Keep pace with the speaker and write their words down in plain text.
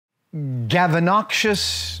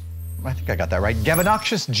Gavinoxious, I think I got that right,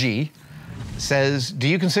 Gavinoxious G says, do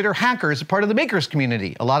you consider hackers a part of the makers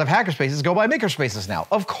community? A lot of hackerspaces go by makerspaces now.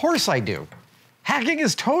 Of course I do. Hacking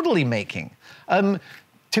is totally making. To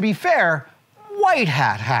be fair, white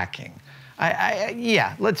hat hacking.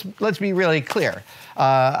 Yeah, let's be really clear.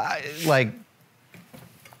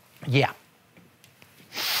 Yeah.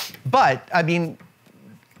 But, I mean,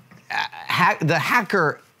 the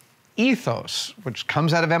hacker ethos, which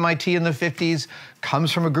comes out of MIT in the 50s,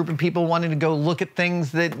 comes from a group of people wanting to go look at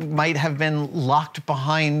things that might have been locked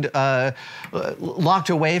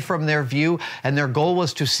away from their view, and their goal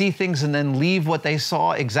was to see things and then leave what they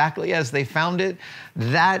saw exactly as they found it.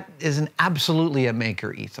 That is absolutely a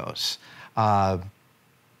maker ethos. Actually,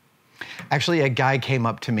 a guy came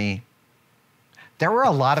up to me. There were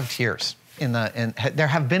a lot of tears there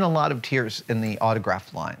have been a lot of tears in the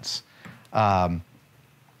autograph lines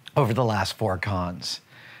over the last 4 cons.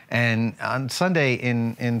 And on Sunday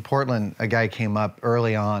in Portland, a guy came up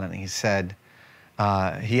early on and he said,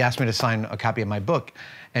 he asked me to sign a copy of my book.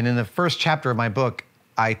 And in the first chapter of my book,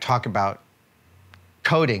 I talk about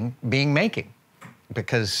coding being making.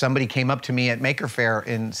 Because somebody came up to me at Maker Faire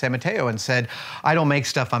in San Mateo and said, I don't make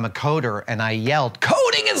stuff, I'm a coder. And I yelled,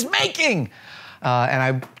 coding is making! And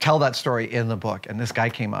I tell that story in the book. And this guy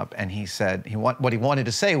came up and he said, what he wanted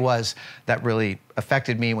to say was, that really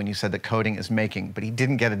affected me when you said that coding is making. But he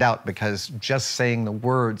didn't get it out because just saying the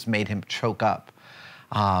words made him choke up.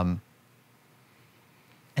 And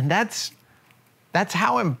that's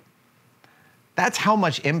how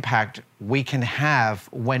much impact we can have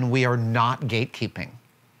when we are not gatekeeping,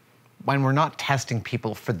 when we're not testing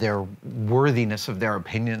people for their worthiness of their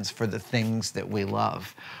opinions for the things that we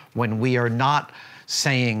love, when we are not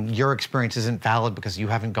saying your experience isn't valid because you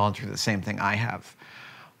haven't gone through the same thing I have.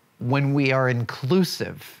 When we are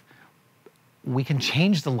inclusive, we can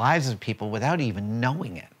change the lives of people without even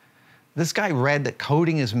knowing it. This guy read that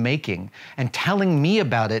coding is making, and telling me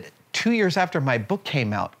about it 2 years after my book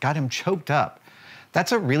came out got him choked up.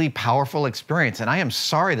 That's a really powerful experience, and I am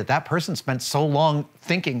sorry that that person spent so long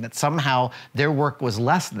thinking that somehow their work was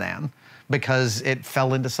less than because it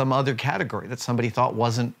fell into some other category that somebody thought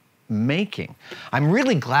wasn't making. I'm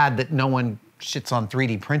really glad that no one shits on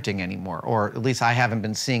 3D printing anymore, or at least I haven't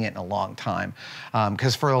been seeing it in a long time.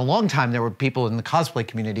 Because for a long time, there were people in the cosplay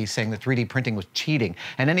community saying that 3D printing was cheating.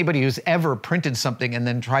 And anybody who's ever printed something and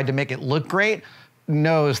then tried to make it look great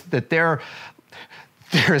knows that there's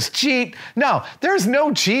cheat. No, there's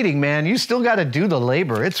no cheating, man. You still got to do the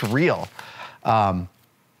labor. It's real. Yeah,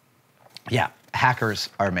 hackers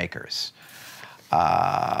are makers.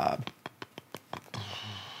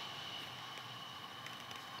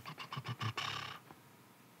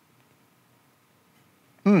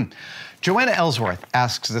 Joanna Ellsworth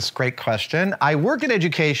asks this great question. I work in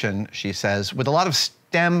education, she says, with a lot of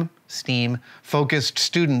STEAM-focused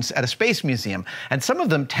students at a space museum, and some of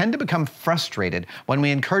them tend to become frustrated when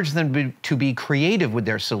we encourage them to be creative with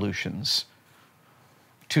their solutions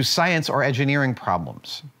to science or engineering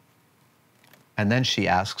problems. And then she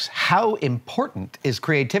asks, how important is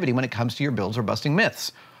creativity when it comes to your builds or busting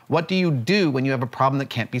myths? What do you do when you have a problem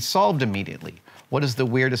that can't be solved immediately? What is the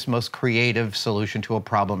weirdest, most creative solution to a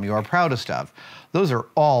problem you are proudest of? Those are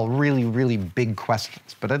all really, really big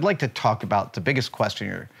questions, but I'd like to talk about the biggest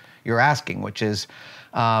question you're asking, which is,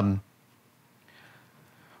 right,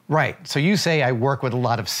 so you say I work with a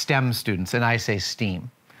lot of STEM students, and I say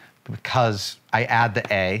STEAM, because I add the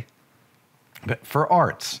A, but for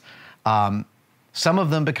arts. Some of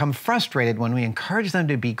them become frustrated when we encourage them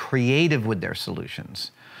to be creative with their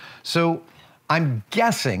solutions. So I'm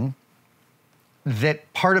guessing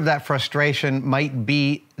that part of that frustration might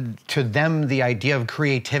be, to them, the idea of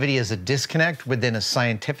creativity as a disconnect within a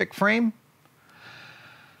scientific frame.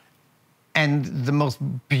 And the most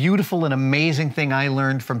beautiful and amazing thing I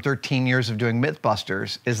learned from 13 years of doing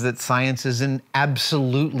Mythbusters is that science is an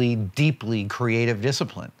absolutely deeply creative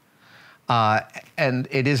discipline. And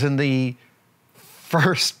it is in the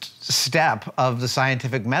first step of the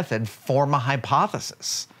scientific method, form a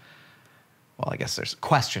hypothesis. Well, I guess there's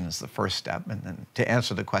question is the first step, and then to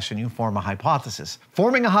answer the question, you form a hypothesis.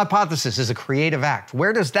 Forming a hypothesis is a creative act.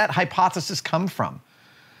 Where does that hypothesis come from?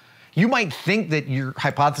 You might think that your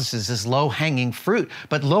hypothesis is low-hanging fruit,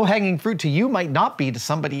 but low-hanging fruit to you might not be to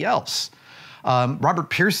somebody else.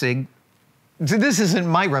 Robert Pirsig So this isn't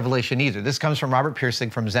my revelation either. This comes from Robert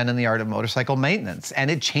Pirsig from Zen and the Art of Motorcycle Maintenance.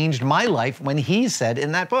 And it changed my life when he said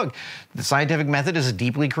in that book, the scientific method is a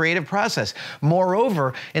deeply creative process.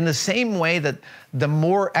 Moreover, in the same way that the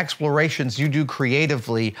more explorations you do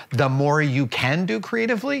creatively, the more you can do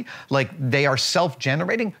creatively, like they are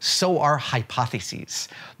self-generating, so are hypotheses.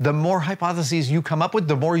 The more hypotheses you come up with,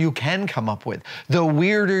 the more you can come up with. The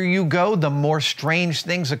weirder you go, the more strange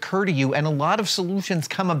things occur to you, and a lot of solutions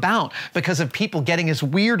come about because of people getting as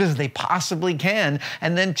weird as they possibly can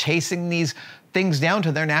and then chasing these things down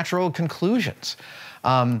to their natural conclusions.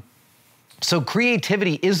 So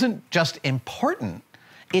creativity isn't just important,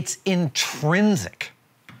 it's intrinsic.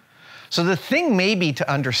 So the thing maybe to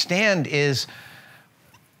understand is,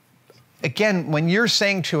 again, when you're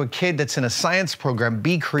saying to a kid that's in a science program,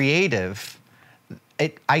 be creative,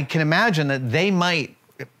 I can imagine that they might,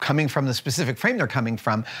 coming from the specific frame they're coming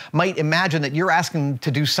from, might imagine that you're asking them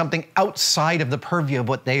to do something outside of the purview of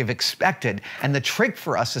what they've expected. And the trick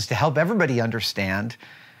for us is to help everybody understand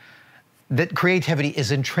that creativity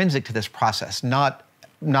is intrinsic to this process, not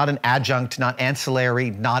an adjunct, not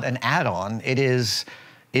ancillary, not an add-on. It is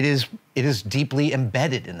deeply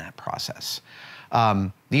embedded in that process.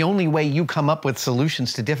 The only way you come up with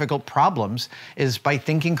solutions to difficult problems is by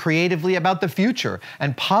thinking creatively about the future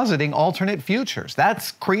and positing alternate futures.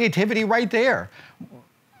 That's creativity right there.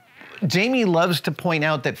 Jamie loves to point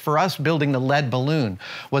out that for us, building the lead balloon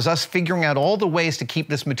was us figuring out all the ways to keep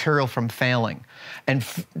this material from failing. And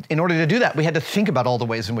in order to do that, we had to think about all the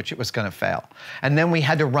ways in which it was going to fail. And then we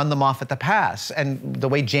had to run them off at the pass. And the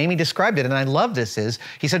way Jamie described it, and I love this, is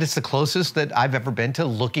he said it's the closest that I've ever been to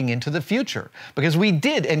looking into the future. Because we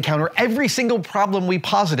did encounter every single problem we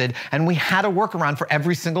posited, and we had a workaround for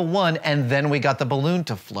every single one, and then we got the balloon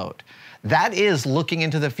to float. That is looking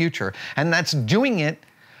into the future. And that's doing it.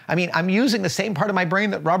 I mean, I'm using the same part of my brain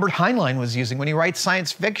that Robert Heinlein was using when he writes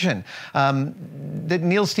science fiction, that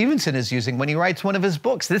Neil Stephenson is using when he writes one of his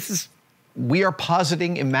books. We are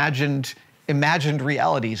positing imagined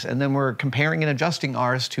realities, and then we're comparing and adjusting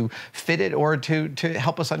ours to fit it or to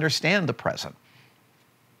help us understand the present.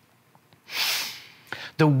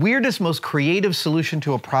 The weirdest, most creative solution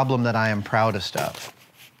to a problem that I am proudest of.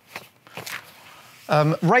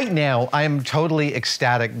 Right now, I am totally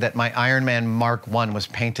ecstatic that my Iron Man Mark I was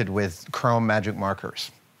painted with chrome magic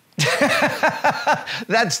markers.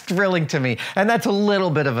 That's thrilling to me, and that's a little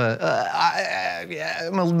bit of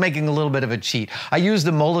I'm making a little bit of a cheat. I use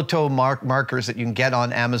the Molotov markers that you can get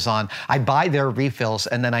on Amazon. I buy their refills,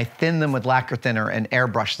 and then I thin them with lacquer thinner and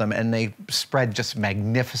airbrush them, and they spread just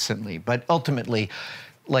magnificently. But ultimately,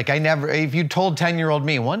 like if you told 10-year-old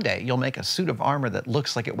me one day you'll make a suit of armor that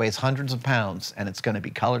looks like it weighs hundreds of pounds and it's going to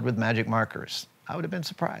be colored with magic markers, I would have been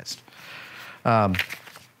surprised. All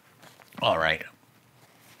right.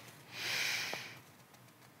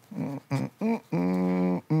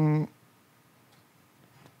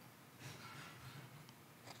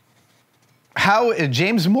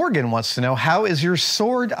 James Morgan wants to know, how is your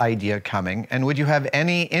sword idea coming, and would you have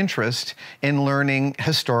any interest in learning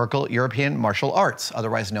historical European martial arts,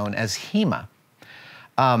 otherwise known as HEMA?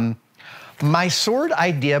 My sword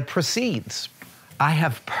idea proceeds. I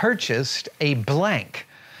have purchased a blank,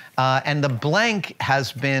 and the blank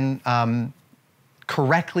has been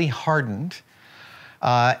correctly hardened,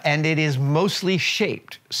 and it is mostly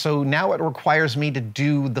shaped. So now it requires me to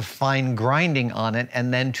do the fine grinding on it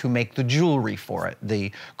and then to make the jewelry for it,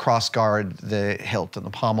 the cross guard, the hilt and the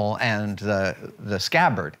pommel, and the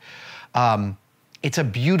scabbard. It's a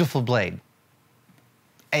beautiful blade.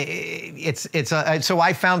 So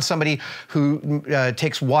I found somebody who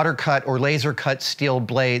takes water cut or laser cut steel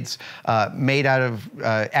blades made out of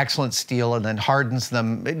excellent steel and then hardens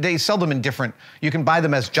them. They sell them in different, you can buy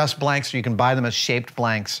them as just blanks or you can buy them as shaped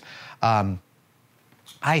blanks.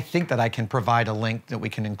 I think that I can provide a link that we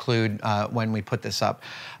can include when we put this up.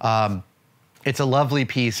 It's a lovely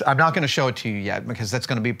piece. I'm not going to show it to you yet because that's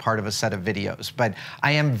going to be part of a set of videos, but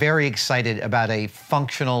I am very excited about a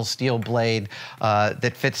functional steel blade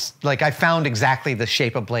that fits, like I found exactly the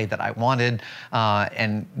shape of blade that I wanted,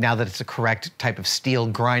 and now that it's a correct type of steel,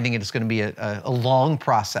 grinding it is going to be a long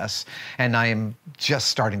process, and I am just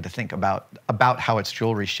starting to think about how its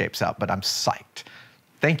jewelry shapes out, but I'm psyched.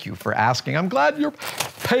 Thank you for asking. I'm glad you're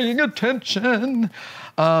paying attention.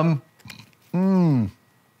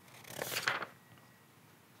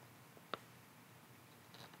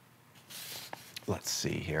 Let's see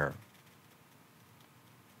here.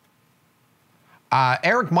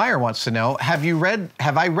 Eric Meyer wants to know, have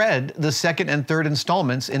I read the second and third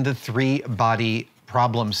installments in the 3-Body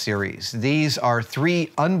Problem series? These are 3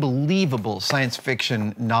 unbelievable science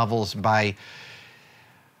fiction novels by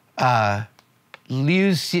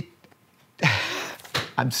Liu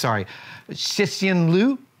I'm sorry, Cixin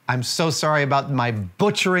Liu. I'm so sorry about my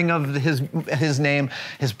butchering of his name.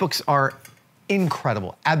 His books are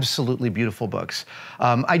incredible, absolutely beautiful books.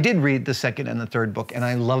 I did read the second and the third book, and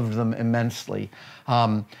I loved them immensely.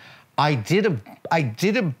 I did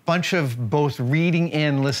a bunch of both reading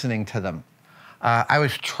and listening to them. I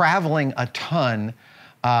was traveling a ton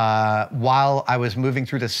while I was moving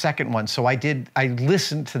through the second one, so I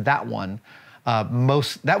listened to that one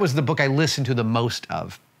that was the book I listened to the most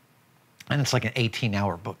of. And it's like an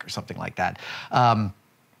 18-hour book or something like that. And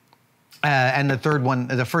the third one,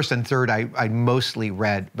 the first and third, I mostly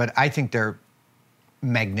read, but I think they're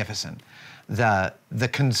magnificent. The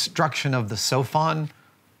construction of the sophon,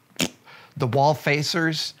 the wall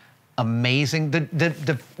facers, amazing.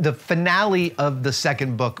 The finale of the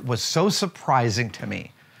second book was so surprising to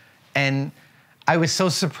me. And I was so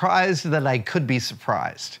surprised that I could be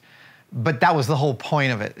surprised. But that was the whole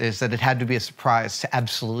point of it, is that it had to be a surprise to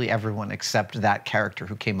absolutely everyone except that character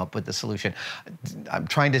who came up with the solution. I'm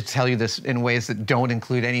trying to tell you this in ways that don't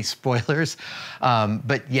include any spoilers.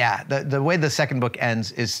 But yeah, the way the second book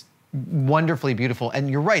ends is wonderfully beautiful. And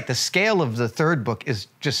you're right, the scale of the third book is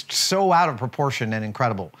just so out of proportion and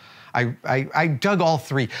incredible. I dug all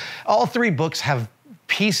three. All three books have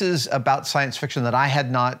pieces about science fiction that I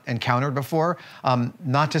had not encountered before.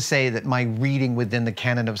 Not to say that my reading within the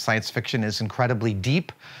canon of science fiction is incredibly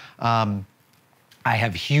deep. I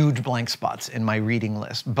have huge blank spots in my reading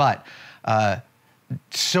list, but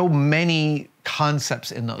so many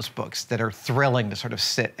concepts in those books that are thrilling to sort of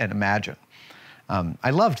sit and imagine. I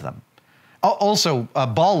loved them. Also,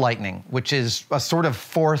 Ball Lightning, which is a sort of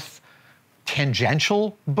fourth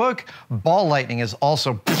tangential book. Ball Lightning is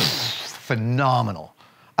also phenomenal.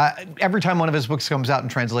 Every time one of his books comes out in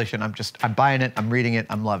translation, I'm buying it, I'm reading it,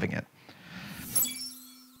 I'm loving it.